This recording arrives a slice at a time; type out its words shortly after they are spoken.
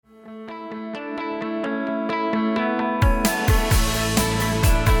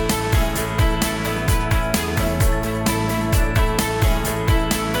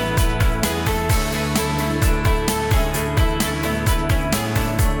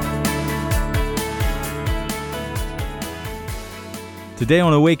Today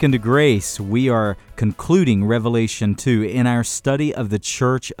on Awaken to Grace, we are concluding Revelation 2 in our study of the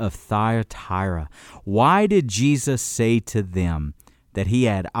church of Thyatira. Why did Jesus say to them that he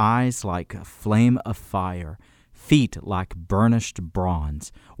had eyes like a flame of fire, feet like burnished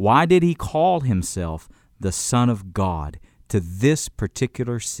bronze? Why did he call himself the Son of God to this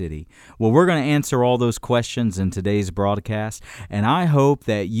particular city? Well, we're going to answer all those questions in today's broadcast, and I hope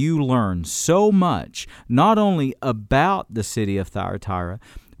that you learn so much, not only about the city of Thyatira,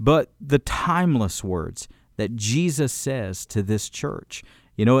 but the timeless words that Jesus says to this church.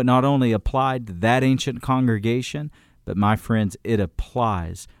 You know, it not only applied to that ancient congregation, but my friends, it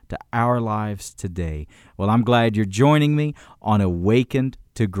applies to our lives today. Well, I'm glad you're joining me on Awakened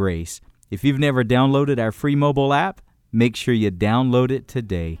to Grace. If you've never downloaded our free mobile app, make sure you download it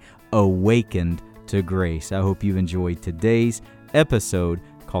today, Awakened to Grace. I hope you enjoyed today's episode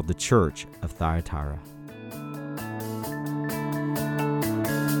called The Church of Thyatira.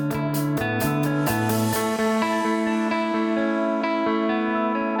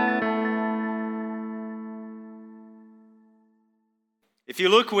 If you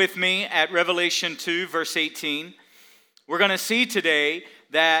look with me at Revelation 2, verse 18, we're going to see today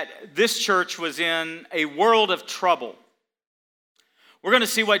that this church was in a world of trouble. We're going to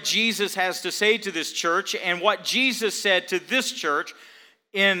see what Jesus has to say to this church, and what Jesus said to this church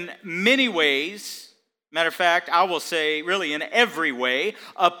in many ways, matter of fact, I will say really in every way,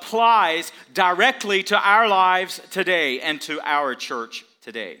 applies directly to our lives today and to our church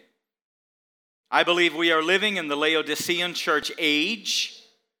today. I believe we are living in the Laodicean church age,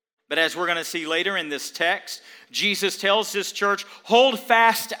 but as we're going to see later in this text, Jesus tells this church, hold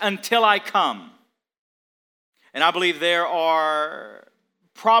fast until I come. And I believe there are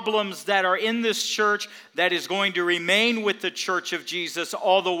problems that are in this church that is going to remain with the church of Jesus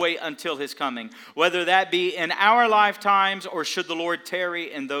all the way until his coming, whether that be in our lifetimes or should the Lord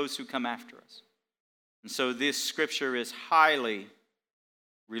tarry in those who come after us. And so this scripture is highly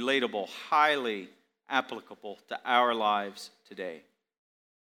relatable, highly applicable to our lives today.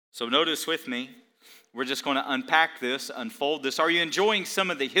 So notice with me, we're just going to unpack this, unfold this. Are you enjoying some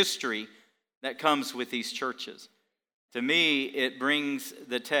of the history that comes with these churches? To me, it brings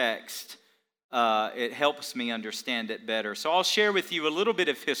the text, it helps me understand it better. So I'll share with you a little bit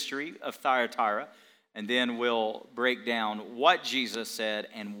of history of Thyatira, and then we'll break down what Jesus said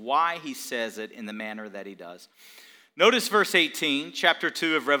and why he says it in the manner that he does. Notice verse 18, chapter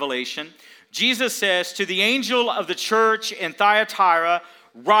 2 of Revelation. Jesus says, to the angel of the church in Thyatira,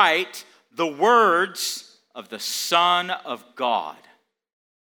 write the words of the Son of God,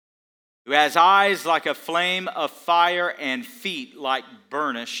 who has eyes like a flame of fire and feet like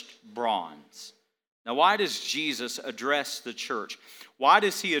burnished bronze. Now, why does Jesus address the church? Why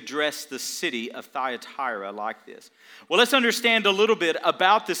does he address the city of Thyatira like this? Well, let's understand a little bit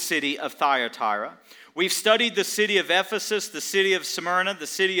about the city of Thyatira. We've studied the city of Ephesus, the city of Smyrna, the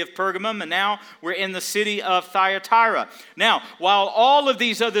city of Pergamum, and now we're in the city of Thyatira. Now, while all of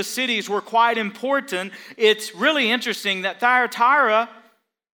these other cities were quite important, it's really interesting that Thyatira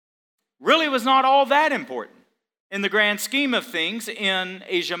really was not all that important in the grand scheme of things in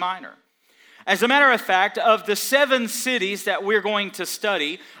Asia Minor. As a matter of fact, of the 7 cities that we're going to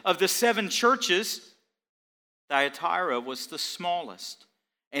study, of the 7 churches, Thyatira was the smallest,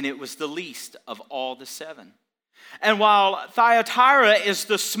 and it was the least of all the 7. And while Thyatira is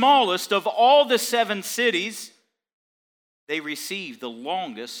the smallest of all the 7 cities, they received the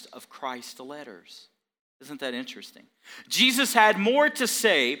longest of Christ's letters. Isn't that interesting? Jesus had more to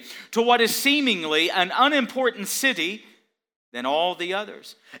say to what is seemingly an unimportant city than all the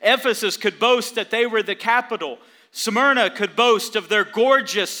others. Ephesus could boast that they were the capital. Smyrna could boast of their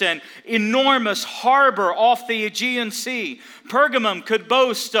gorgeous and enormous harbor off the Aegean Sea. Pergamum could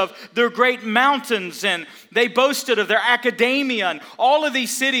boast of their great mountains, and they boasted of their academia. And all of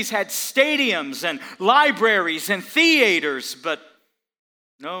these cities had stadiums and libraries and theaters, but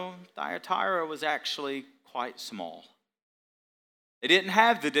no, Thyatira was actually quite small. They didn't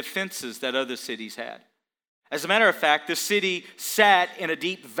have the defenses that other cities had. As a matter of fact, the city sat in a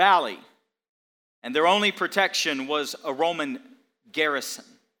deep valley, and their only protection was a Roman garrison.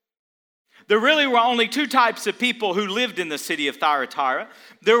 There really were only 2 types of people who lived in the city of Thyatira.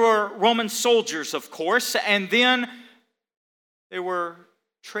 There were Roman soldiers, of course, and then there were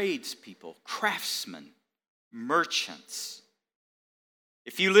tradespeople, craftsmen, merchants.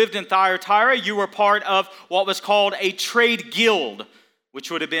 If you lived in Thyatira, you were part of what was called a trade guild,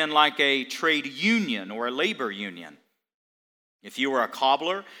 which would have been like a trade union or a labor union. If you were a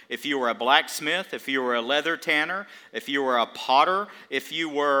cobbler, if you were a blacksmith, if you were a leather tanner, if you were a potter, if you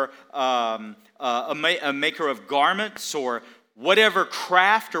were a maker of garments or whatever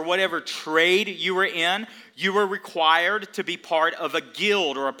craft or whatever trade you were in, you were required to be part of a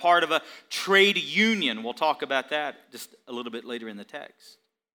guild or a part of a trade union. We'll talk about that just a little bit later in the text.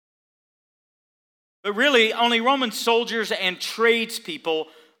 But really, only Roman soldiers and tradespeople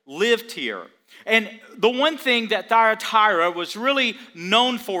lived here. And the one thing that Thyatira was really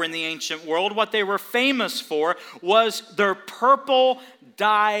known for in the ancient world, what they were famous for, was their purple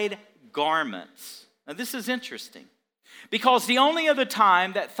dyed garments. Now this is interesting, because the only other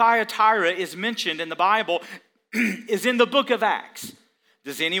time that Thyatira is mentioned in the Bible is in the book of Acts.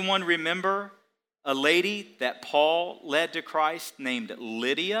 Does anyone remember a lady that Paul led to Christ named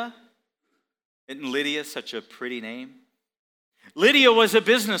Lydia? Isn't Lydia such a pretty name? Lydia was a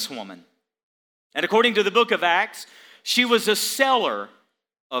businesswoman. And according to the book of Acts, she was a seller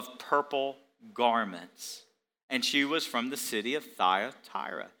of purple garments. And she was from the city of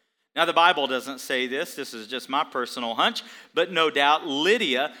Thyatira. Now, the Bible doesn't say this. This is just my personal hunch. But no doubt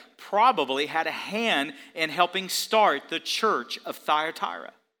Lydia probably had a hand in helping start the church of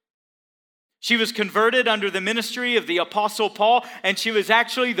Thyatira. She was converted under the ministry of the Apostle Paul, and she was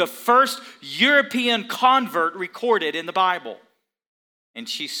actually the first European convert recorded in the Bible. And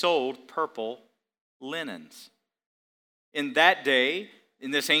she sold purple linens. In that day,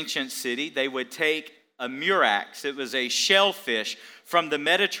 in this ancient city, they would take a murex. It was a shellfish from the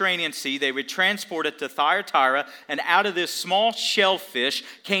Mediterranean Sea. They would transport it to Thyatira, and out of this small shellfish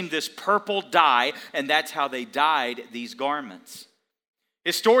came this purple dye, and that's how they dyed these garments.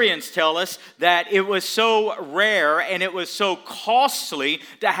 Historians tell us that it was so rare and it was so costly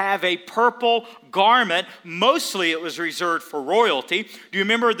to have a purple garment. Mostly it was reserved for royalty. Do you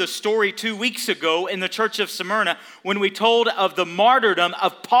remember the story 2 weeks ago in the church of Smyrna when we told of the martyrdom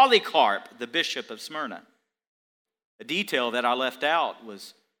of Polycarp, the bishop of Smyrna? A detail that I left out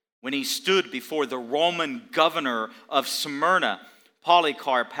was when he stood before the Roman governor of Smyrna,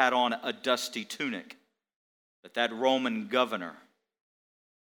 Polycarp had on a dusty tunic. But that Roman governor,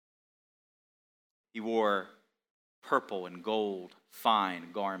 he wore purple and gold,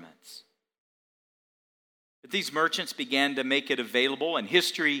 fine garments. But these merchants began to make it available, and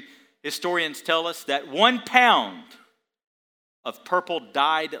historians tell us that 1 pound of purple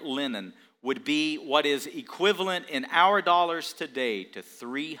dyed linen would be what is equivalent in our dollars today to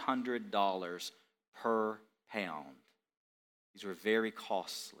 $300 per pound. These were very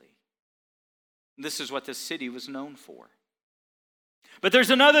costly. And this is what the city was known for. But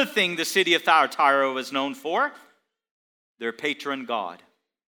there's another thing the city of Thyatira was known for: their patron god,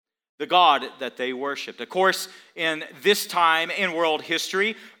 the god that they worshipped. Of course, in this time in world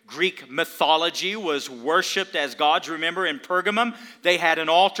history, Greek mythology was worshipped as gods. Remember in Pergamum, they had an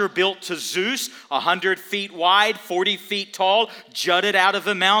altar built to Zeus, 100 feet wide, 40 feet tall, jutted out of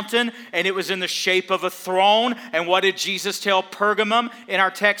a mountain, and it was in the shape of a throne. And what did Jesus tell Pergamum in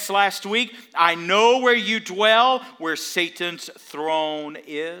our text last week? I know where you dwell, where Satan's throne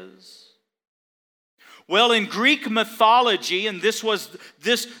is. Well, in Greek mythology, and these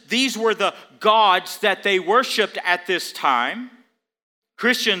were the gods that they worshipped at this time,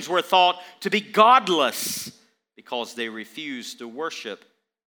 Christians were thought to be godless because they refused to worship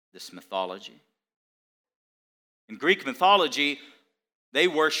this mythology. In Greek mythology, they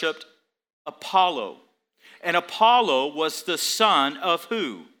worshipped Apollo. And Apollo was the son of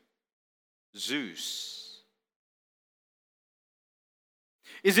who? Zeus.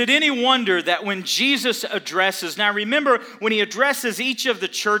 Is it any wonder that when Jesus addresses, now remember, when he addresses each of the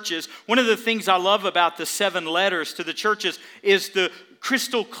churches, one of the things I love about the 7 letters to the churches is the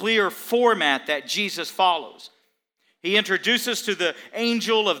crystal clear format that Jesus follows. He introduces to the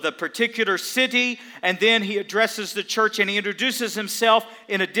angel of the particular city, and then he addresses the church, and he introduces himself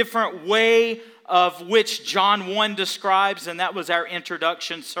in a different way of which John 1 describes, and that was our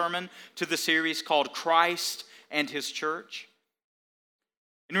introduction sermon to the series called Christ and His Church.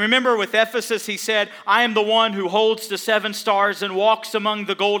 And remember with Ephesus, he said, I am the one who holds the 7 stars and walks among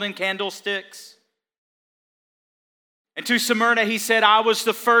the golden candlesticks. And to Smyrna, he said, I was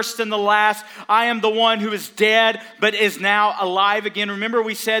the first and the last. I am the one who is dead, but is now alive again. Remember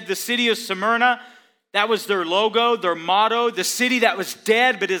we said the city of Smyrna, that was their logo, their motto, the city that was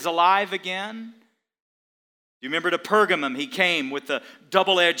dead, but is alive again. You remember to Pergamum, he came with a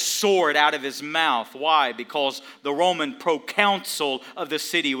double-edged sword out of his mouth. Why? Because the Roman proconsul of the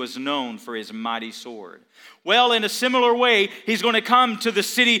city was known for his mighty sword. Well, in a similar way, he's going to come to the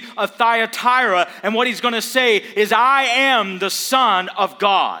city of Thyatira, and what he's going to say is, I am the Son of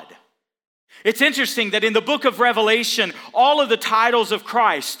God. It's interesting that in the book of Revelation, all of the titles of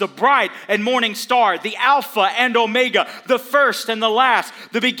Christ, the bright and morning star, the Alpha and Omega, the first and the last,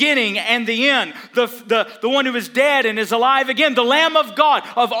 the beginning and the end, the one who is dead and is alive again, the Lamb of God,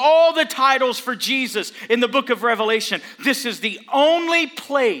 of all the titles for Jesus in the book of Revelation, this is the only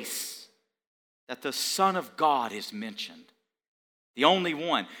place that the Son of God is mentioned. The only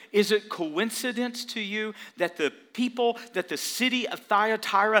one. Is it coincidence to you that the city of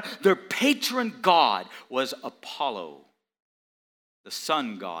Thyatira, their patron god was Apollo, the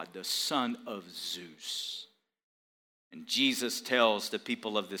sun god, the son of Zeus? And Jesus tells the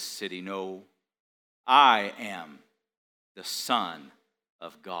people of this city, no, I am the Son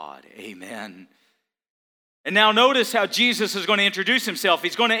of God. Amen. And now notice how Jesus is going to introduce himself.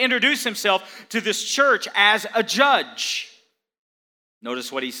 He's going to introduce himself to this church as a judge.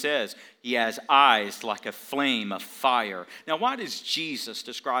 Notice what he says. He has eyes like a flame of fire. Now, why does Jesus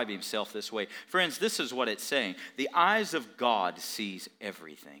describe himself this way? Friends, this is what it's saying. The eyes of God sees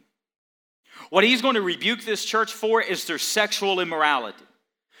everything. What he's going to rebuke this church for is their sexual immorality,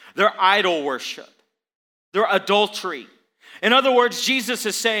 their idol worship, their adultery. In other words, Jesus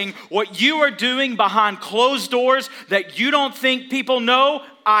is saying, what you are doing behind closed doors that you don't think people know,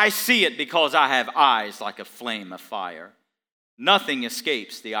 I see it because I have eyes like a flame of fire. Nothing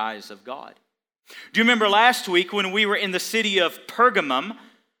escapes the eyes of God. Do you remember last week when we were in the city of Pergamum,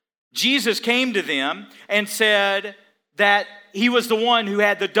 Jesus came to them and said that he was the one who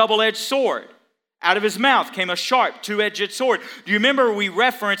had the double-edged sword. Out of his mouth came a sharp, two-edged sword. Do you remember we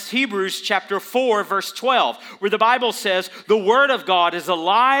referenced Hebrews chapter 4, verse 12, where the Bible says, the word of God is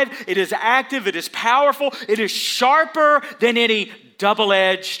alive, it is active, it is powerful, it is sharper than any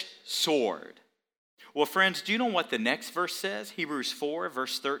double-edged sword. Well, friends, do you know what the next verse says? Hebrews 4,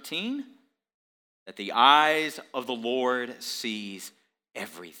 verse 13. That the eyes of the Lord sees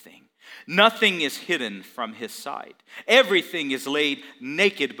everything. Nothing is hidden from his sight. Everything is laid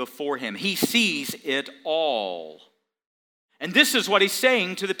naked before him. He sees it all. And this is what he's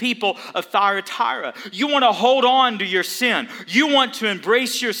saying to the people of Thyatira. You want to hold on to your sin. You want to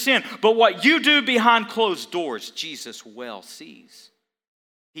embrace your sin. But what you do behind closed doors, Jesus well sees.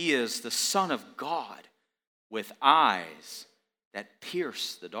 He is the Son of God with eyes that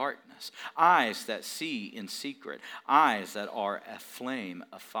pierce the darkness, eyes that see in secret, eyes that are a flame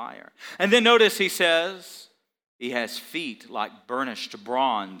of fire. And then notice he says, he has feet like burnished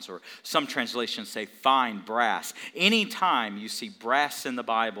bronze, or some translations say fine brass. Anytime you see brass in the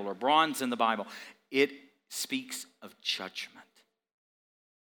Bible or bronze in the Bible, it speaks of judgment.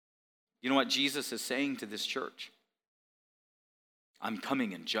 You know what Jesus is saying to this church? I'm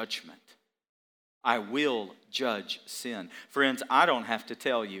coming in judgment. I will judge sin. Friends, I don't have to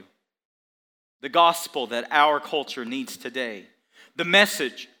tell you. The gospel that our culture needs today, the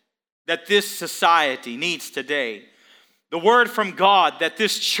message that this society needs today, the word from God that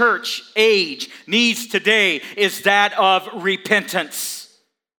this church age needs today is that of repentance,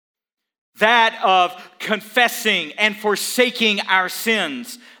 that of confessing and forsaking our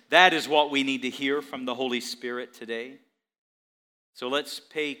sins. That is what we need to hear from the Holy Spirit today. So let's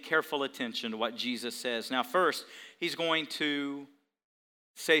pay careful attention to what Jesus says. Now, first, he's going to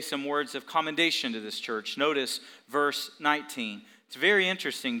say some words of commendation to this church. Notice verse 19. It's very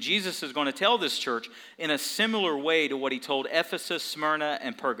interesting. Jesus is going to tell this church in a similar way to what he told Ephesus, Smyrna,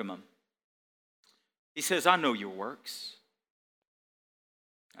 and Pergamum. He says, I know your works.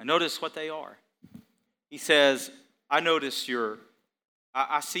 I notice what they are. He says, I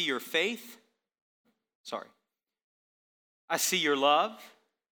see your faith. I see your love.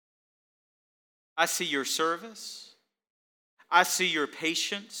 I see your service. I see your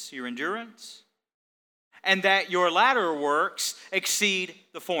patience, your endurance, and that your latter works exceed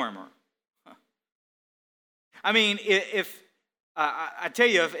the former. I mean, I tell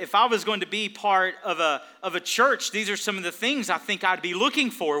you, if I was going to be part of a church, these are some of the things I think I'd be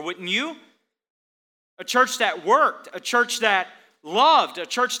looking for, wouldn't you? A church that worked, a church that loved, a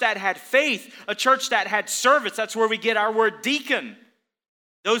church that had faith, a church that had service. That's where we get our word deacon,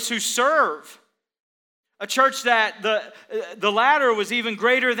 those who serve. A church that the latter was even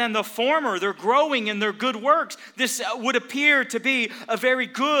greater than the former. They're growing in their good works. This would appear to be a very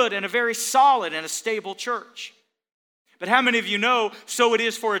good and a very solid and a stable church. But how many of you know, so it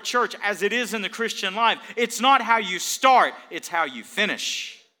is for a church as it is in the Christian life. It's not how you start, it's how you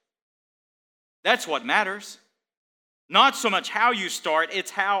finish. That's what matters. Not so much how you start,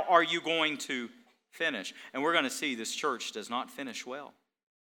 it's how are you going to finish. And we're going to see this church does not finish well.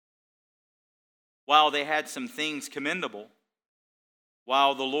 While they had some things commendable,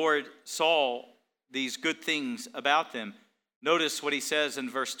 while the Lord saw these good things about them, Notice what he says in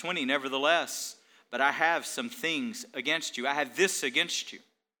verse 20, nevertheless, but I have some things against you. I have this against you.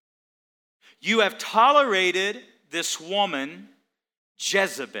 You have tolerated this woman,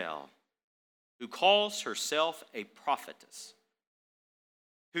 Jezebel, who calls herself a prophetess,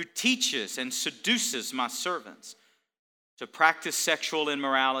 who teaches and seduces my servants to practice sexual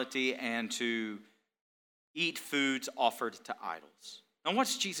immorality and to eat foods offered to idols. Now,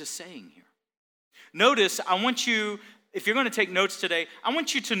 what's Jesus saying here? Notice, I want you, if you're going to take notes today, I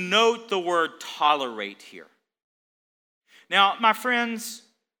want you to note the word tolerate here. Now, my friends,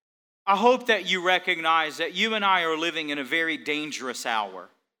 I hope that you recognize that you and I are living in a very dangerous hour.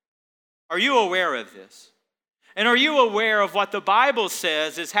 Are you aware of this? And are you aware of what the Bible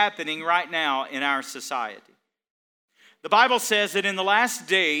says is happening right now in our society? The Bible says that in the last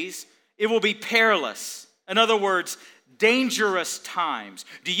days, it will be perilous. In other words, dangerous times.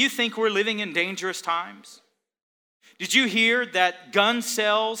 Do you think we're living in dangerous times? Did you hear that gun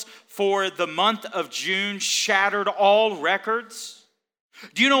sales for the month of June shattered all records?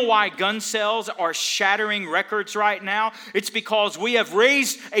 Do you know why gun sales are shattering records right now? It's because we have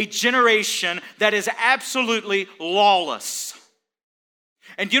raised a generation that is absolutely lawless.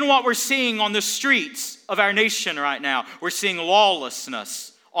 And you know what we're seeing on the streets of our nation right now? We're seeing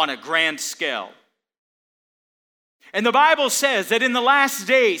lawlessness on a grand scale. And the Bible says that in the last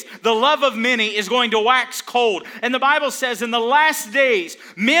days, the love of many is going to wax cold. And the Bible says in the last days,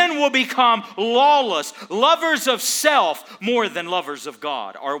 men will become lawless, lovers of self more than lovers of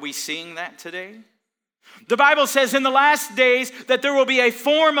God. Are we seeing that today? The Bible says in the last days that there will be a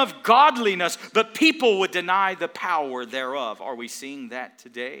form of godliness, but people would deny the power thereof. Are we seeing that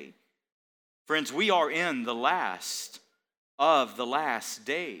today? Friends, we are in the last of the last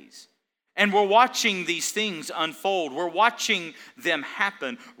days. And we're watching these things unfold. We're watching them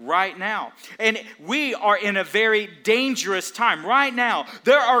happen right now. And we are in a very dangerous time. Right now,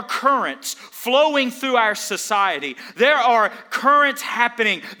 there are currents flowing through our society. There are currents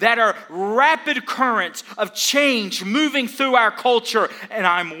happening that are rapid currents of change moving through our culture. And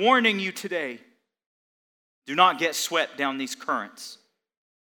I'm warning you today, do not get swept down these currents.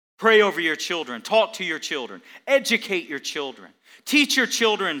 Pray over your children. Talk to your children. Educate your children. Teach your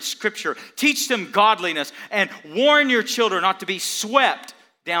children Scripture. Teach them godliness. And warn your children not to be swept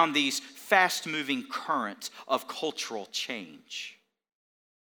down these fast-moving currents of cultural change.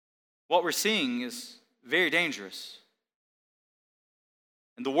 What we're seeing is very dangerous.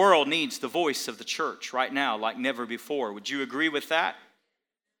 And the world needs the voice of the church right now like never before. Would you agree with that?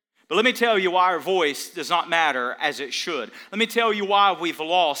 But let me tell you why our voice does not matter as it should. Let me tell you why we've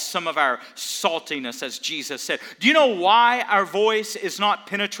lost some of our saltiness, as Jesus said. Do you know why our voice is not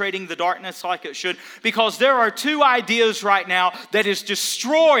penetrating the darkness like it should? Because there are two ideas right now that is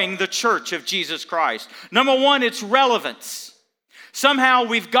destroying the church of Jesus Christ. Number one, it's relevance. Somehow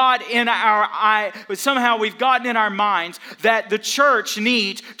we've gotten in our minds that the church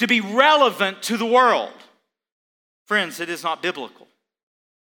needs to be relevant to the world. Friends, it is not biblical.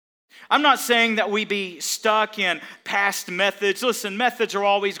 I'm not saying that we be stuck in past methods. Listen, methods are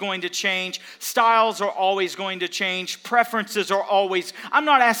always going to change. Styles are always going to change. Preferences are always. I'm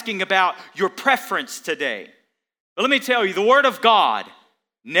not asking about your preference today. But let me tell you, the Word of God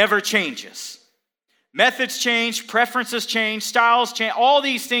never changes. Methods change, preferences change, styles change, all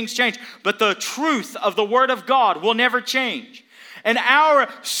these things change. But the truth of the Word of God will never change. And our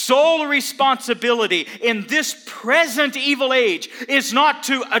sole responsibility in this present evil age is not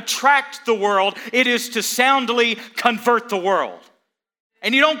to attract the world, it is to soundly convert the world.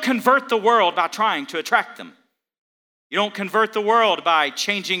 And you don't convert the world by trying to attract them. You don't convert the world by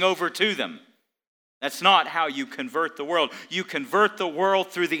changing over to them. That's not how you convert the world. You convert the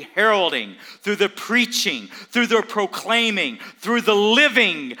world through the heralding, through the preaching, through the proclaiming, through the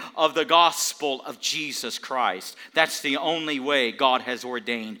living of the gospel of Jesus Christ. That's the only way God has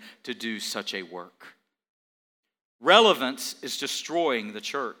ordained to do such a work. Relevance is destroying the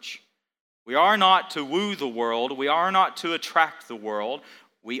church. We are not to woo the world. We are not to attract the world.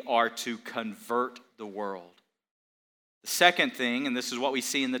 We are to convert the world. The second thing, and this is what we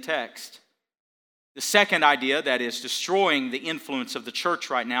see in the text, the second idea that is destroying the influence of the church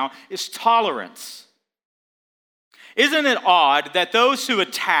right now is tolerance. Isn't it odd that those who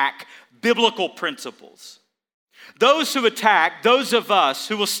attack biblical principles, those who attack those of us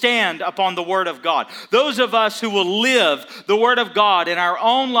who will stand upon the Word of God, those of us who will live the Word of God in our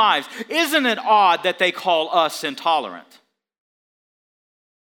own lives, isn't it odd that they call us intolerant?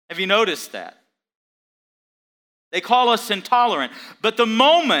 Have you noticed that? They call us intolerant. But the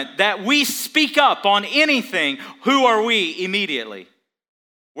moment that we speak up on anything, who are we immediately?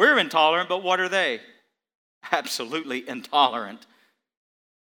 We're intolerant, but what are they? absolutely intolerant.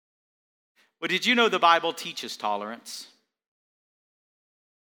 Well, did you know the Bible teaches tolerance?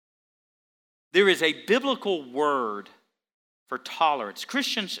 There is a biblical word for tolerance.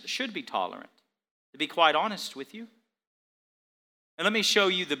 Christians should be tolerant, to be quite honest with you. And let me show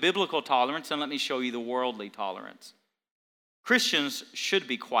you the biblical tolerance, and let me show you the worldly tolerance. Christians should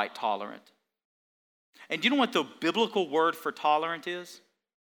be quite tolerant. And do you know what the biblical word for tolerant is?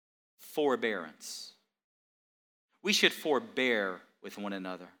 Forbearance. We should forbear with one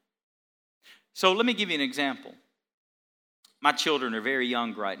another. So let me give you an example. My children are very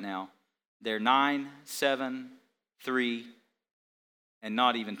young right now. They're 9, 7, 3, and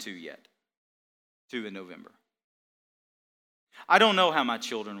not even 2 yet. 2 in November. I don't know how my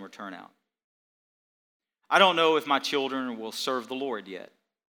children will turn out. I don't know if my children will serve the Lord yet.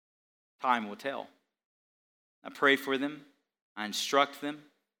 Time will tell. I pray for them. I instruct them.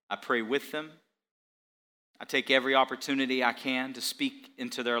 I pray with them. I take every opportunity I can to speak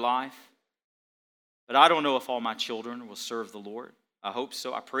into their life. But I don't know if all my children will serve the Lord. I hope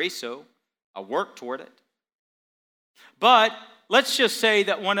so. I pray so. I work toward it. But let's just say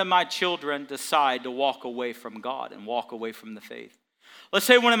that one of my children decide to walk away from God and walk away from the faith. Let's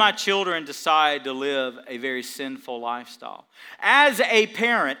say one of my children decide to live a very sinful lifestyle. As a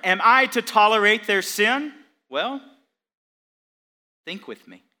parent, am I to tolerate their sin? Well, think with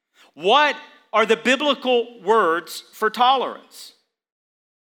me. What are the biblical words for tolerance?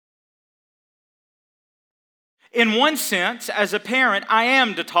 In one sense, as a parent, I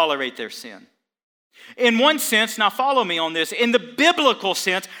am to tolerate their sin. In one sense, now follow me on this, in the biblical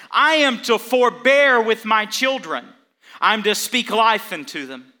sense, I am to forbear with my children. I'm to speak life into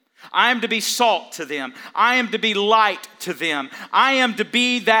them. I am to be salt to them. I am to be light to them. I am to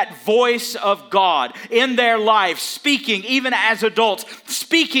be that voice of God in their life, speaking, even as adults,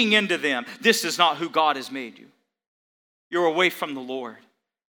 speaking into them. This is not who God has made you. You're away from the Lord.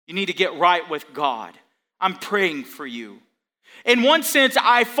 You need to get right with God. I'm praying for you. In one sense,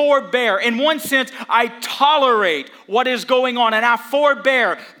 I forbear. In one sense, I tolerate what is going on, and I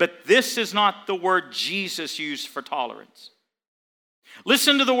forbear. But this is not the word Jesus used for tolerance.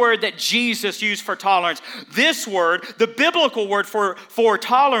 Listen to the word that Jesus used for tolerance. This word, the biblical word for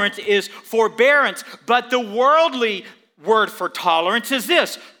tolerance, is forbearance. But the worldly word for tolerance is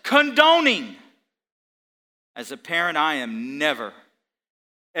this: condoning. As a parent, I am never,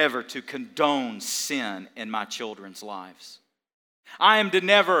 ever to condone sin in my children's lives. I am to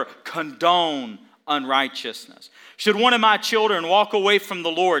never condone unrighteousness. Should one of my children walk away from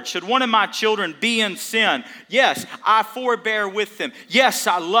the Lord, should one of my children be in sin, yes, I forbear with them. Yes,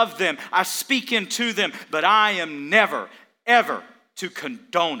 I love them. I speak into them, but I am never, ever to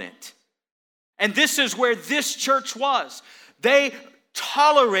condone it. And this is where this church was. They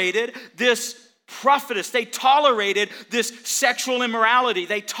tolerated this prophetess. They tolerated this sexual immorality.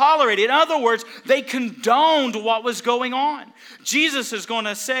 They tolerated, in other words, they condoned what was going on. Jesus is going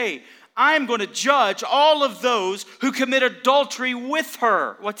to say, I'm going to judge all of those who commit adultery with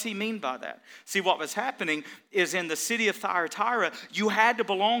her. What's he mean by that? See, what was happening is in the city of Thyatira, you had to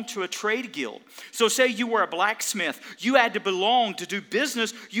belong to a trade guild. So say you were a blacksmith, you had to belong to do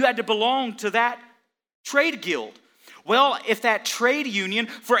business, you had to belong to that trade guild. Well, if that trade union,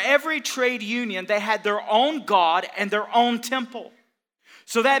 for every trade union, they had their own god and their own temple.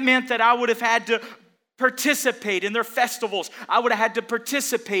 So that meant that I would have had to participate in their festivals. I would have had to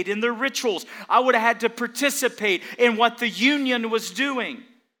participate in their rituals. I would have had to participate in what the union was doing.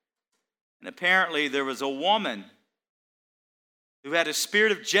 And apparently there was a woman who had a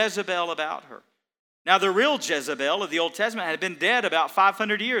spirit of Jezebel about her. Now, the real Jezebel of the Old Testament had been dead about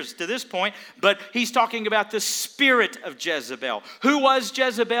 500 years to this point, but he's talking about the spirit of Jezebel. Who was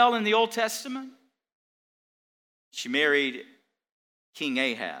Jezebel in the Old Testament? She married King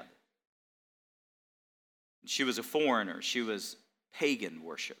Ahab. She was a foreigner. She was pagan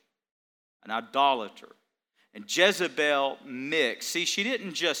worship, an idolater. And Jezebel mixed. See, she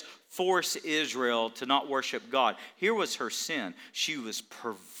didn't just force Israel to not worship God. Here was her sin. She was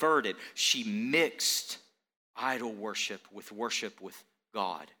perverted. She mixed idol worship with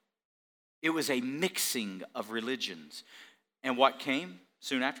God. It was a mixing of religions. And what came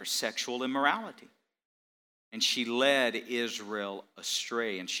soon after? Sexual immorality. And she led Israel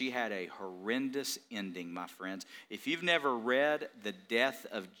astray. And she had a horrendous ending, my friends. If you've never read The Death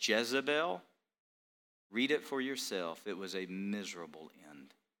of Jezebel, read it for yourself. It was a miserable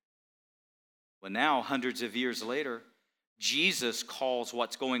end. Well, now, hundreds of years later, Jesus calls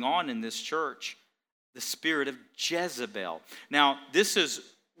what's going on in this church the spirit of Jezebel. Now, this is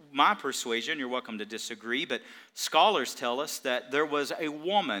my persuasion. You're welcome to disagree, but scholars tell us that there was a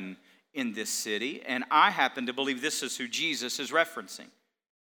woman in this city, and I happen to believe this is who Jesus is referencing.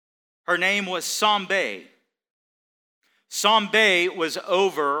 Her name was Sambe. Sambe was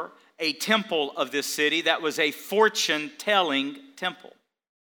over a temple of this city that was a fortune-telling temple.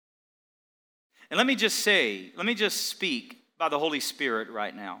 And let me just speak by the Holy Spirit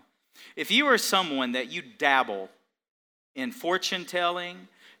right now. If you are someone that you dabble in fortune-telling,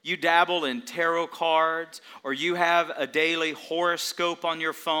 you dabble in tarot cards, or you have a daily horoscope on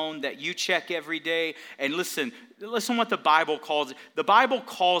your phone that you check every day, and listen what the Bible calls it. The Bible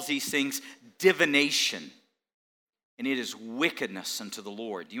calls these things divination, and it is wickedness unto the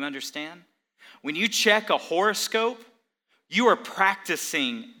Lord. Do you understand? When you check a horoscope, you are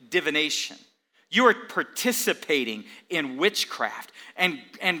practicing divination. You are participating in witchcraft. And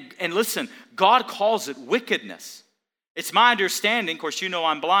listen, God calls it wickedness. It's my understanding, of course you know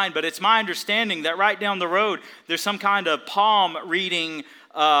I'm blind, but it's my understanding that right down the road there's some kind of palm reading,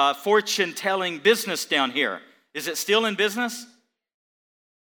 fortune-telling business down here. Is it still in business?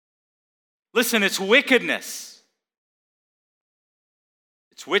 Listen, it's wickedness.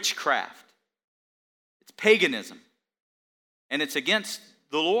 It's witchcraft. It's paganism. And it's against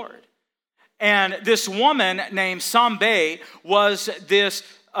the Lord. And this woman named Sambe was this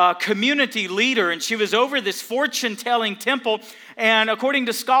community leader, and she was over this fortune-telling temple. And according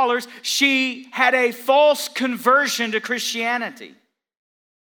to scholars, she had a false conversion to Christianity.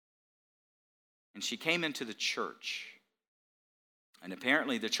 And she came into the church. And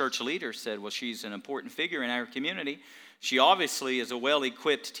apparently the church leader said, well, she's an important figure in our community. She obviously is a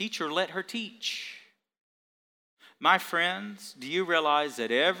well-equipped teacher. Let her teach. My friends, do you realize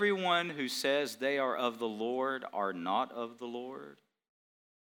that everyone who says they are of the Lord are not of the Lord?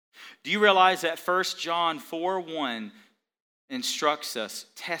 Do you realize that 1 John 4:1 instructs us,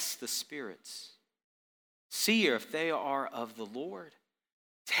 test the spirits. See if they are of the Lord.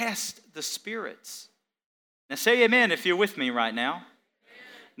 Test the spirits. Now say amen if you're with me right now. Amen.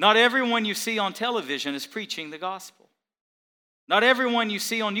 Not everyone you see on television is preaching the gospel. Not everyone you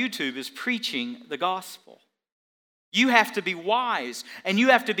see on YouTube is preaching the gospel. You have to be wise and you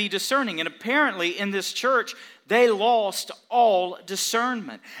have to be discerning. And apparently in this church, they lost all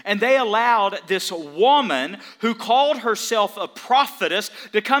discernment. And they allowed this woman who called herself a prophetess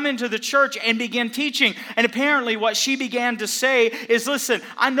to come into the church and begin teaching. And apparently what she began to say is, listen,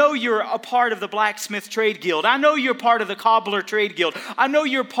 I know you're a part of the blacksmith trade guild. I know you're part of the cobbler trade guild. I know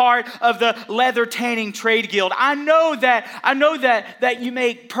you're part of the leather tanning trade guild. I know that you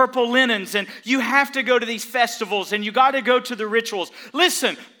make purple linens and you have to go to these festivals and you got to go to the rituals.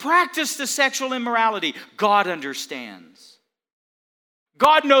 Listen, practice the sexual immorality. God understands.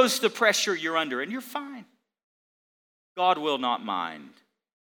 God knows the pressure you're under, and you're fine. God will not mind.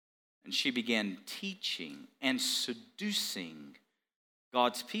 And she began teaching and seducing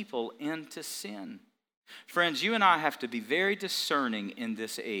God's people into sin. Friends, you and I have to be very discerning in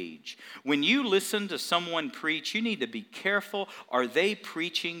this age. When you listen to someone preach, you need to be careful. Are they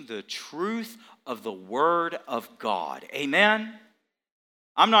preaching the truth of the Word of God? Amen?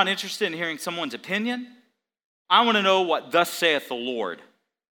 I'm not interested in hearing someone's opinion. I want to know what thus saith the Lord.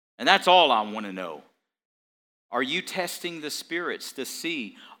 And that's all I want to know. Are you testing the spirits to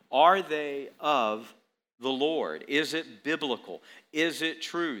see, are they of the Lord? Is it biblical? Is it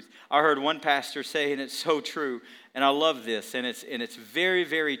truth? I heard one pastor say, and it's so true, and I love this, and it's very,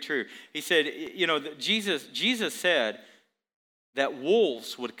 very true. He said, you know, Jesus said that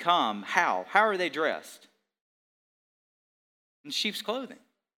wolves would come. How? How are they dressed? In sheep's clothing.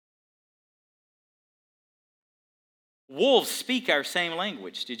 Wolves speak our same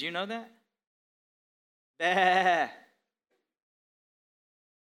language. Did you know that? Bah.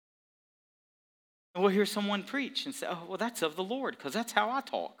 And we'll hear someone preach and say, oh, well, that's of the Lord, because that's how I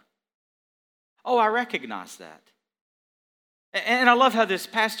talk. Oh, I recognize that. And I love how this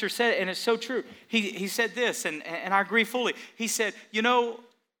pastor said it, and it's so true. He said this, and I agree fully. He said, you know,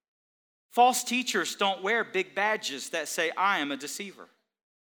 false teachers don't wear big badges that say, I am a deceiver.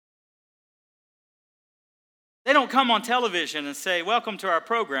 They don't come on television and say, welcome to our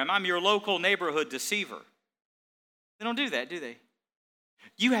program. I'm your local neighborhood deceiver. They don't do that, do they?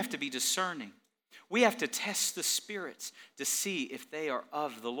 You have to be discerning. We have to test the spirits to see if they are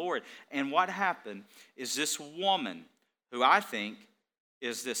of the Lord. And what happened is this woman, who I think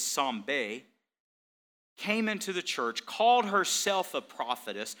is this Sambe, came into the church, called herself a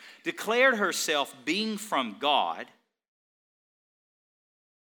prophetess, declared herself being from God.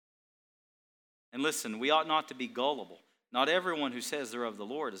 And listen, we ought not to be gullible. Not everyone who says they're of the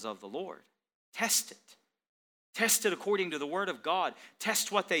Lord is of the Lord. Test it. Test it according to the Word of God.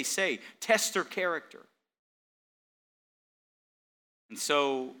 Test what they say. Test their character. And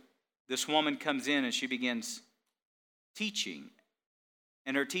so this woman comes in and she begins teaching.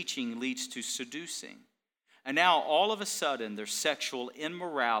 And her teaching leads to seducing. And now all of a sudden there's sexual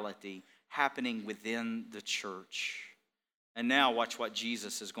immorality happening within the church. And now watch what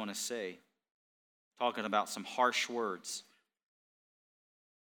Jesus is going to say. Talking about some harsh words.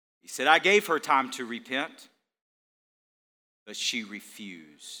 He said, I gave her time to repent, but she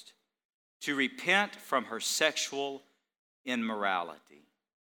refused to repent from her sexual immorality.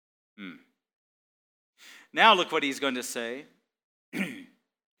 Now look what he's going to say.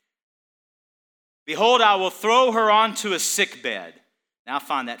 Behold, I will throw her onto a sickbed. Now I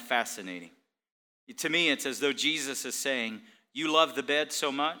find that fascinating. To me, it's as though Jesus is saying, you love the bed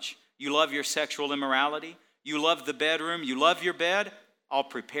so much, you love your sexual immorality, you love the bedroom, you love your bed, I'll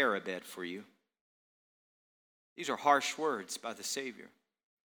prepare a bed for you. These are harsh words by the Savior.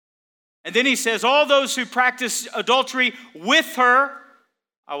 And then he says, all those who practice adultery with her,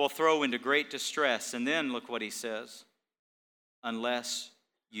 I will throw into great distress. And then look what he says, unless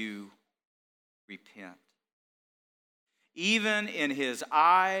you repent. Even in his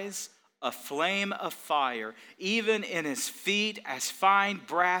eyes, a flame of fire, even in his feet, as fine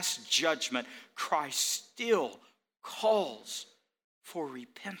brass judgment, Christ still calls for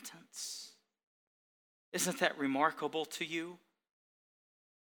repentance. Isn't that remarkable to you?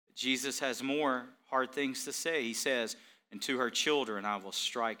 Jesus has more hard things to say. He says, and to her children I will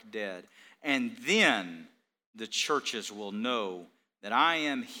strike dead. And then the churches will know that I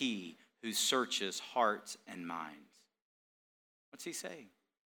am he who searches hearts and minds. What's he saying?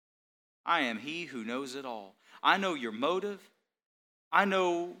 I am he who knows it all. I know your motive. I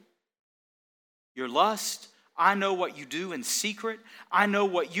know your lust. I know what you do in secret. I know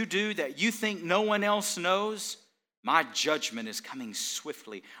what you do that you think no one else knows. My judgment is coming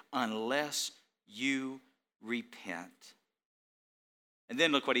swiftly unless you repent. And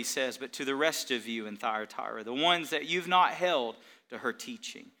then look what he says, but to the rest of you in Thyatira, the ones that you've not held to her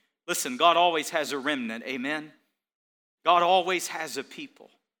teaching. Listen, God always has a remnant, amen? God always has a people.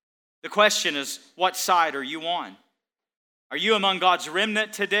 The question is, what side are you on? Are you among God's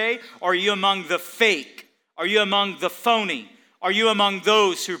remnant today, or are you among the fake? Are you among the phony? Are you among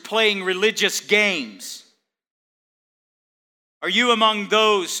those who are playing religious games? Are you among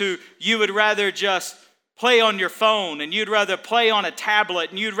those who you would rather just play on your phone and you'd rather play on a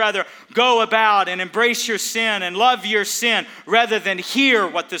tablet and you'd rather go about and embrace your sin and love your sin rather than hear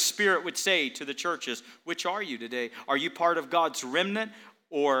what the Spirit would say to the churches? Which are you today? Are you part of God's remnant,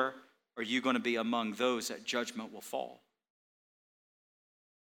 or are you going to be among those that judgment will fall?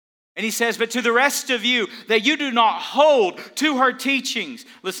 And he says, but to the rest of you that you do not hold to her teachings,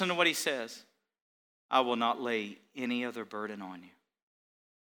 listen to what he says. I will not lay any other burden on you.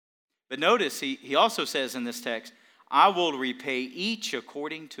 But notice, he also says in this text, I will repay each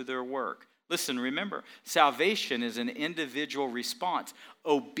according to their work. Listen, remember, salvation is an individual response.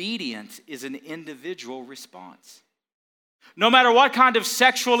 Obedience is an individual response. No matter what kind of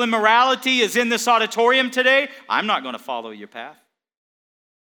sexual immorality is in this auditorium today, I'm not going to follow your path.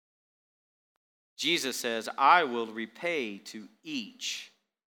 Jesus says, I will repay to each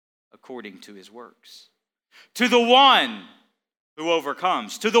according to his works. To the one who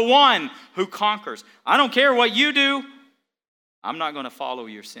overcomes, to the one who conquers. I don't care what you do. I'm not going to follow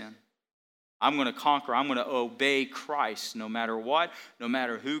your sin. I'm going to conquer. I'm going to obey Christ no matter what, no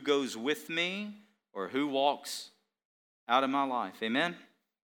matter who goes with me or who walks out of my life. Amen?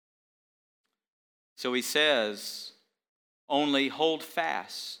 So he says, only hold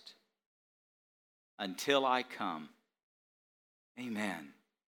fast until I come. Amen.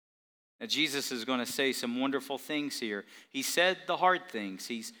 Now, Jesus is going to say some wonderful things here. He said the hard things.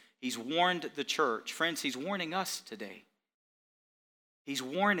 He's warned the church. Friends, he's warning us today. He's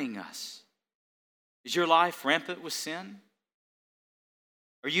warning us. Is your life rampant with sin?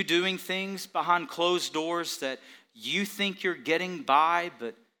 Are you doing things behind closed doors that you think you're getting by,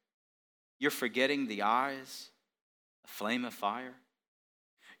 but you're forgetting the eyes, a flame of fire?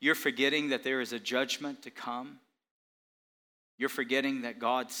 You're forgetting that there is a judgment to come. You're forgetting that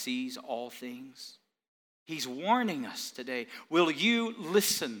God sees all things. He's warning us today. Will you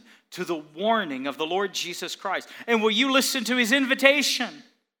listen to the warning of the Lord Jesus Christ? And will you listen to his invitation?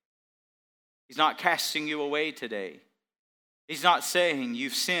 He's not casting you away today. He's not saying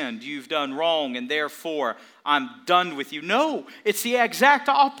you've sinned, you've done wrong, and therefore I'm done with you. No, it's the exact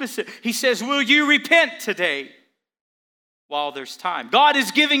opposite. He says, will you repent today? While there's time. God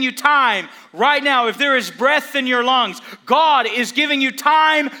is giving you time right now. If there is breath in your lungs, God is giving you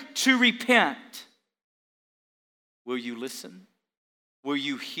time to repent. Will you listen? Will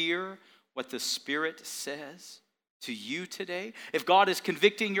you hear what the Spirit says? to you today, if God is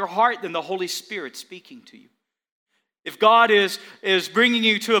convicting your heart, then the Holy Spirit's speaking to you. If God is bringing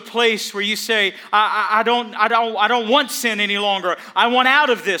you to a place where you say, I don't want sin any longer. I want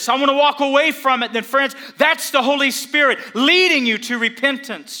out of this. I want to walk away from it. Then friends, that's the Holy Spirit leading you to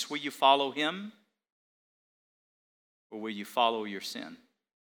repentance. Will you follow Him? Or will you follow your sin?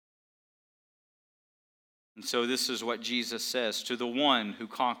 And so this is what Jesus says to the one who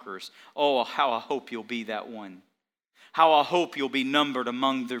conquers. Oh, how I hope you'll be that one. How I hope you'll be numbered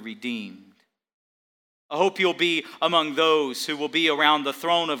among the redeemed. I hope you'll be among those who will be around the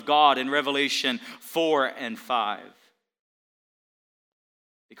throne of God in Revelation 4 and 5.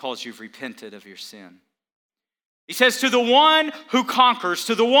 Because you've repented of your sin. He says to the one who conquers,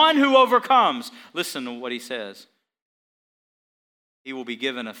 to the one who overcomes. Listen to what he says. He will be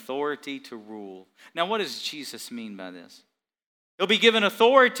given authority to rule. Now, what does Jesus mean by this? He'll be given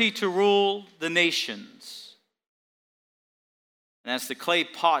authority to rule the nations. And as the clay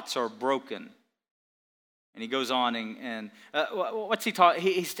pots are broken, and he goes on and what's he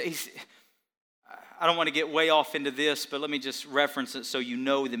talking? I don't want to get way off into this, but let me just reference it so you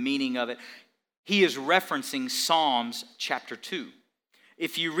know the meaning of it. He is referencing Psalms chapter 2.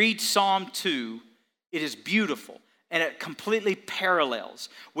 If you read Psalm 2, it is beautiful. And it completely parallels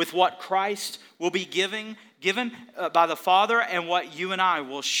with what Christ will be given by the Father and what you and I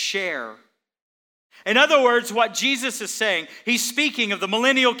will share. In other words, what Jesus is saying, he's speaking of the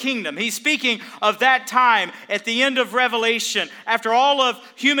millennial kingdom. He's speaking of that time at the end of Revelation. After all of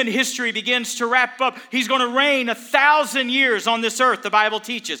human history begins to wrap up, he's going to reign 1,000 years on this earth, the Bible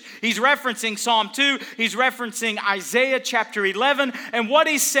teaches. He's referencing Psalm 2. He's referencing Isaiah chapter 11. And what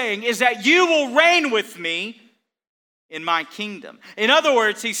he's saying is that you will reign with me in my kingdom. In other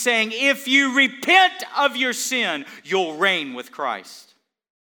words, he's saying, if you repent of your sin, you'll reign with Christ.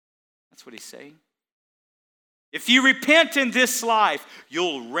 That's what he's saying. If you repent in this life,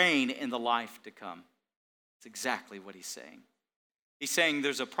 you'll reign in the life to come. That's exactly what he's saying. He's saying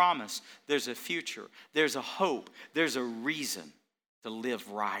there's a promise, there's a future, there's a hope, there's a reason to live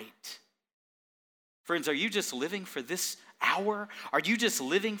right. Friends, are you just living for this hour? Are you just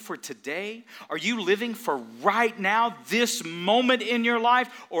living for today? Are you living for right now, this moment in your life?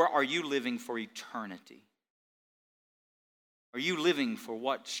 Or are you living for eternity? Are you living for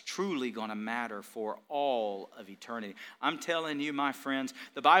what's truly going to matter for all of eternity? I'm telling you, my friends,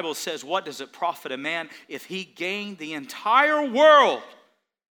 the Bible says, what does it profit a man if he gain the entire world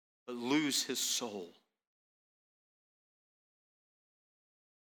but lose his soul?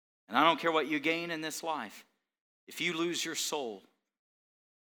 And I don't care what you gain in this life. If you lose your soul,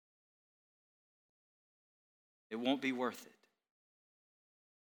 it won't be worth it.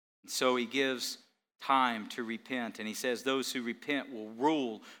 And so he gives time to repent. And he says, those who repent will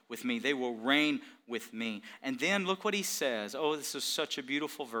rule with me. They will reign with me. And then look what he says. Oh, this is such a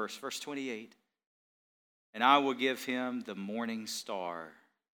beautiful verse. Verse 28. And I will give him the morning star.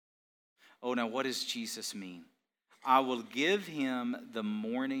 Oh, now what does Jesus mean? I will give him the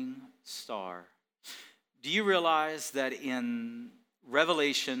morning star. Do you realize that in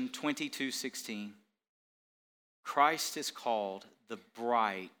Revelation 22:16, Christ is called the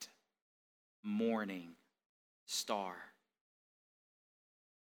bright morning star?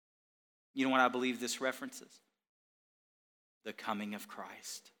 You know what I believe this references? The coming of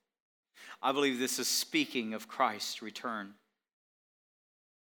Christ. I believe this is speaking of Christ's return.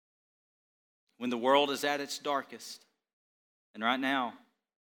 When the world is at its darkest, and right now,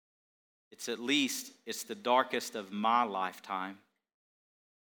 it's the darkest of my lifetime.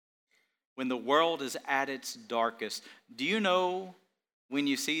 When the world is at its darkest, do you know when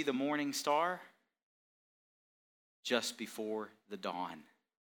you see the morning star? Just before the dawn.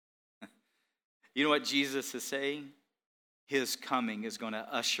 You know what Jesus is saying? His coming is going to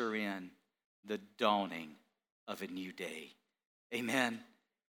usher in the dawning of a new day. Amen.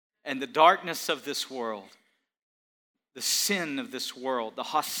 And the darkness of this world, the sin of this world, the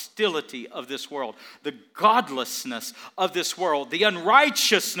hostility of this world, the godlessness of this world, the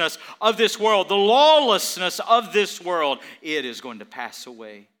unrighteousness of this world, the lawlessness of this world, it is going to pass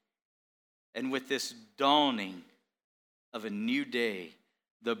away. And with this dawning of a new day,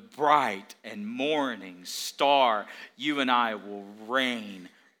 the bright and morning star, you and I will reign.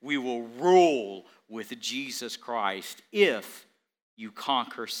 We will rule with Jesus Christ if you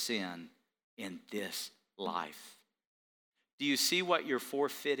conquer sin in this life. Do you see what you're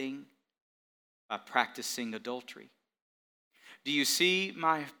forfeiting by practicing adultery? Do you see,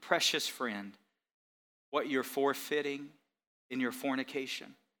 my precious friend, what you're forfeiting in your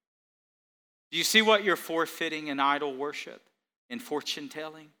fornication? Do you see what you're forfeiting in idol worship, in fortune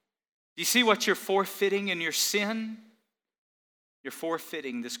telling? Do you see what you're forfeiting in your sin? You're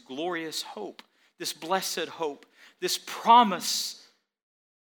forfeiting this glorious hope, this blessed hope, this promise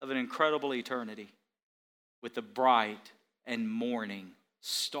of an incredible eternity with the bright and morning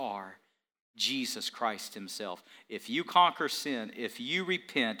star, Jesus Christ himself. If you conquer sin, if you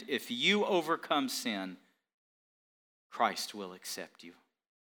repent, if you overcome sin, Christ will accept you.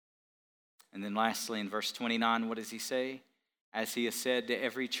 And then lastly, in verse 29, what does he say? As he has said to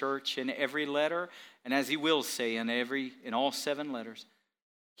every church in every letter, and as he will say in all 7 letters,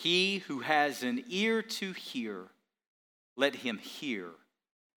 he who has an ear to hear, let him hear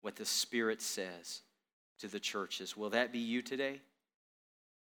what the Spirit says to the churches. Will that be you today?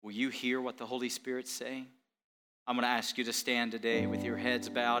 Will you hear what the Holy Spirit's saying? I'm going to ask you to stand today with your heads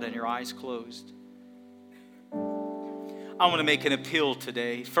bowed and your eyes closed. I want to make an appeal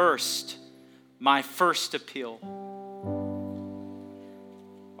today. First, my first appeal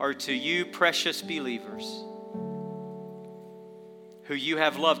are to you, precious believers, who you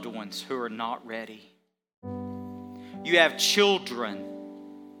have loved ones who are not ready. You have children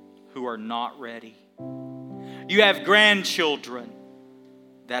who are not ready. You have grandchildren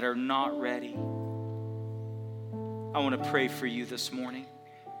that are not ready. I want to pray for you this morning.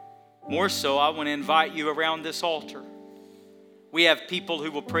 More so, I want to invite you around this altar. We have people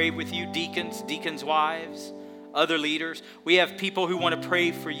who will pray with you, deacons' wives, other leaders. We have people who want to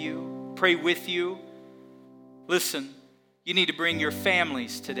pray for you, pray with you. Listen, you need to bring your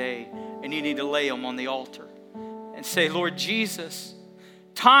families today and you need to lay them on the altar and say, Lord Jesus,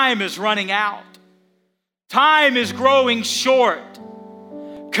 time is running out. Time is growing short.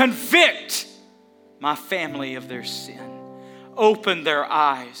 Convict my family of their sin. Open their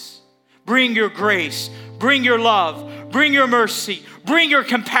eyes. Bring your grace. Bring your love. Bring your mercy. Bring your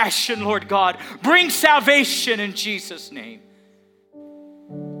compassion, Lord God. Bring salvation in Jesus' name.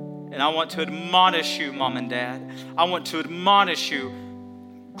 And I want to admonish you, Mom and Dad. I want to admonish you,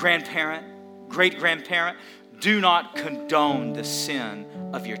 grandparent, great-grandparent. Do not condone the sin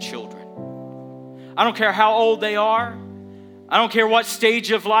of your children. I don't care how old they are. I don't care what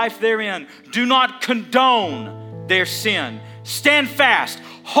stage of life they're in. Do not condone their sin. Stand fast.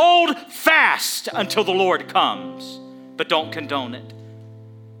 Hold fast until the Lord comes. But don't condone it.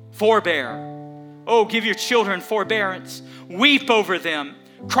 Forbear. Oh, give your children forbearance. Weep over them.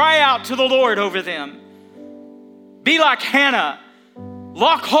 Cry out to the Lord over them. Be like Hannah.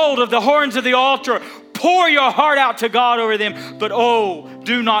 Lock hold of the horns of the altar. Pour your heart out to God over them. But oh,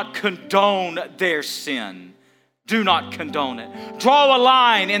 do not condone their sin. Do not condone it. Draw a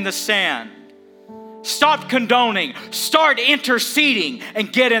line in the sand. Stop condoning. Start interceding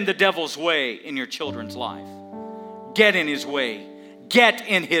and get in the devil's way in your children's life. Get in his way. Get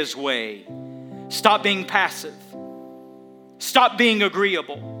in his way. Stop being passive. Stop being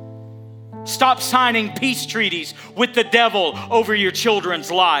agreeable. Stop signing peace treaties with the devil over your children's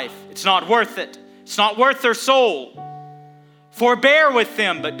life. It's not worth it. It's not worth their soul. Forbear with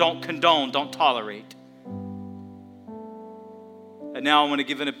them, but don't condone, don't tolerate. And now I want to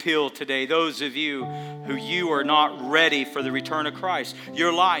give an appeal today. Those of you who you are not ready for the return of Christ,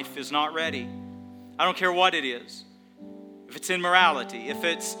 your life is not ready. I don't care what it is. If it's immorality,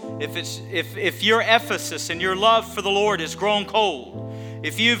 if your Ephesus and your love for the Lord has grown cold,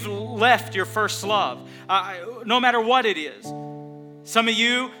 if you've left your first love, no matter what it is. Some of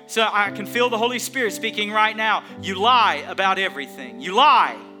you, so I can feel the Holy Spirit speaking right now. You lie about everything. You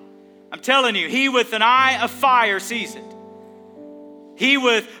lie. I'm telling you, he with an eye of fire sees it. He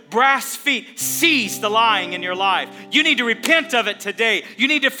with brass feet sees the lying in your life. You need to repent of it today. You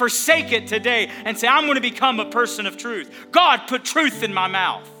need to forsake it today and say, I'm going to become a person of truth. God, put truth in my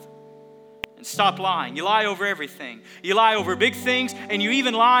mouth. And stop lying. You lie over everything. You lie over big things and you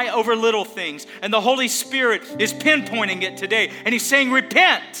even lie over little things. And the Holy Spirit is pinpointing it today. And he's saying,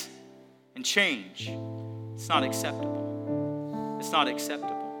 repent and change. It's not acceptable. It's not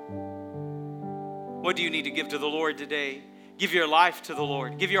acceptable. What do you need to give to the Lord today? Give your life to the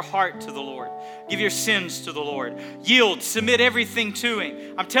Lord. Give your heart to the Lord. Give your sins to the Lord. Yield, submit everything to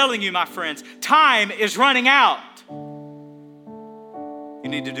him. I'm telling you, my friends, time is running out. You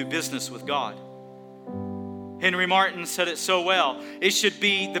need to do business with God. Henry Martin said it so well. It should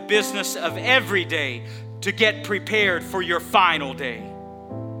be the business of every day to get prepared for your final day.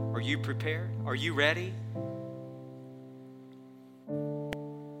 Are you prepared? Are you ready?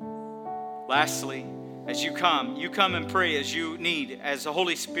 Lastly, as you come and pray as you need, as the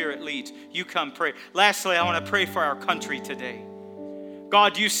Holy Spirit leads. You come pray. Lastly, I want to pray for our country today.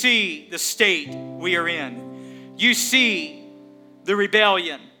 God, you see the state we are in. You see the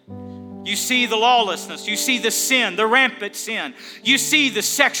rebellion. You see the lawlessness. You see the sin, the rampant sin. You see the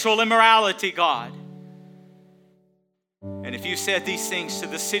sexual immorality, God. And if you said these things to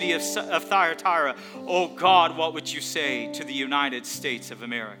the city of Thyatira, oh God, what would you say to the United States of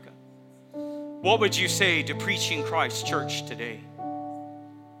America? What would you say to Preaching Christ Church today?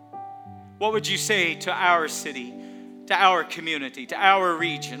 What would you say to our city, to our community, to our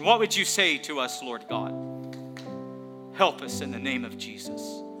region? What would you say to us, Lord God? Help us in the name of Jesus.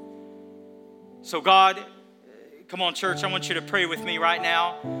 So God, come on, church, I want you to pray with me right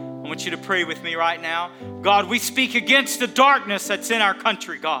now. I want you to pray with me right now. God, we speak against the darkness that's in our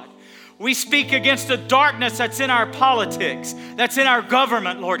country, God. We speak against the darkness that's in our politics, that's in our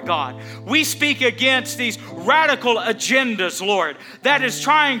government, Lord God. We speak against these radical agendas, Lord, that is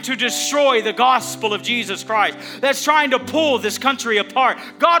trying to destroy the gospel of Jesus Christ, that's trying to pull this country apart.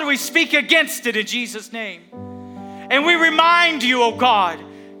 God, we speak against it in Jesus' name. And we remind you, oh God,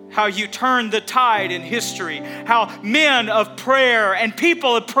 how you turned the tide in history, how men of prayer and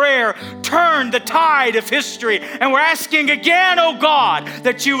people of prayer turned the tide of history. And we're asking again, oh God,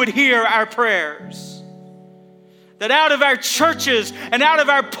 that you would hear our prayers. That out of our churches and out of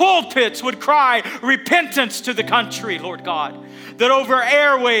our pulpits would cry repentance to the country, Lord God. That over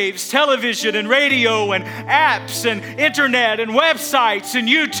airwaves, television and radio and apps and internet and websites and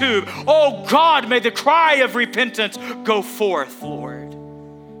YouTube, oh God, may the cry of repentance go forth, Lord.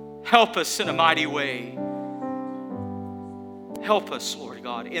 Help us in a mighty way. Help us, Lord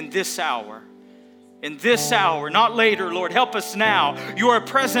God, in this hour. In this hour, not later, Lord. Help us now. You are a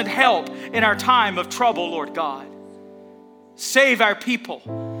present help in our time of trouble, Lord God. Save our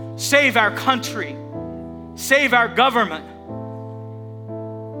people. Save our country. Save our government.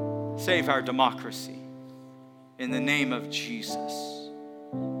 Save our democracy. In the name of Jesus.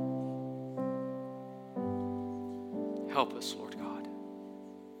 Help us, Lord God.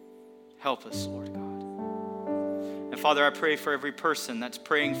 Help us, Lord God. And Father, I pray for every person that's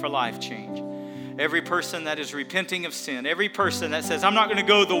praying for life change. Every person that is repenting of sin. Every person that says, I'm not going to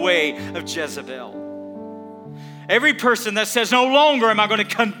go the way of Jezebel. Every person that says, no longer am I going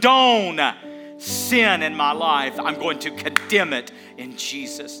to condone sin in my life. I'm going to condemn it in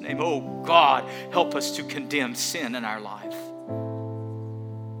Jesus' name. Oh God, help us to condemn sin in our life.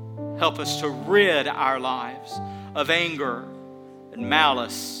 Help us to rid our lives of anger and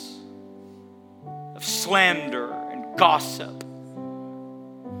malice, of slander and gossip,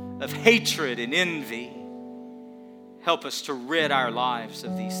 of hatred and envy. Help us to rid our lives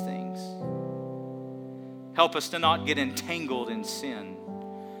of these things. Help us to not get entangled in sin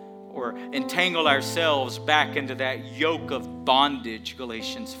or entangle ourselves back into that yoke of bondage,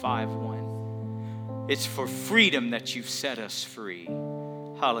 Galatians 5:1. It's for freedom that you've set us free.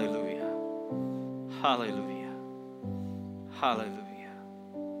 Hallelujah. Hallelujah. Hallelujah.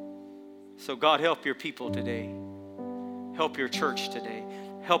 So God, help your people today. Help your church today.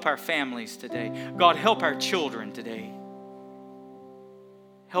 Help our families today. God, help our children today.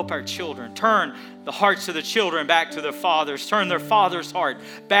 Help our children. Turn the hearts of the children back to their fathers. Turn their father's heart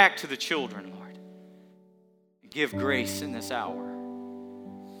back to the children, Lord. Give grace in this hour.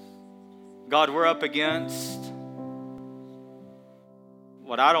 God, we're up against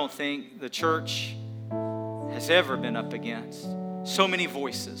what I don't think the church has ever been up against. So many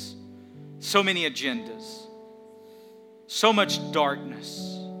voices. So many agendas, so much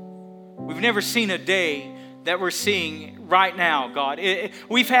darkness. We've never seen a day that we're seeing right now, God.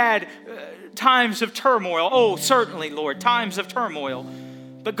 We've had times of turmoil. Oh, certainly, Lord, times of turmoil.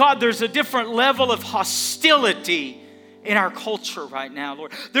 But God, there's a different level of hostility in our culture right now,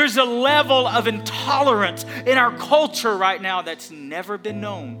 Lord. There's a level of intolerance in our culture right now that's never been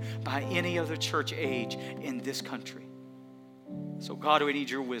known by any other church age in this country. So God, we need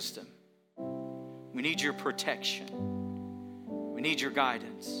your wisdom. We need your protection. We need your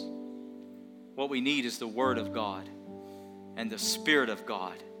guidance. What we need is the Word of God and the Spirit of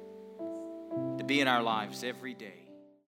God to be in our lives every day.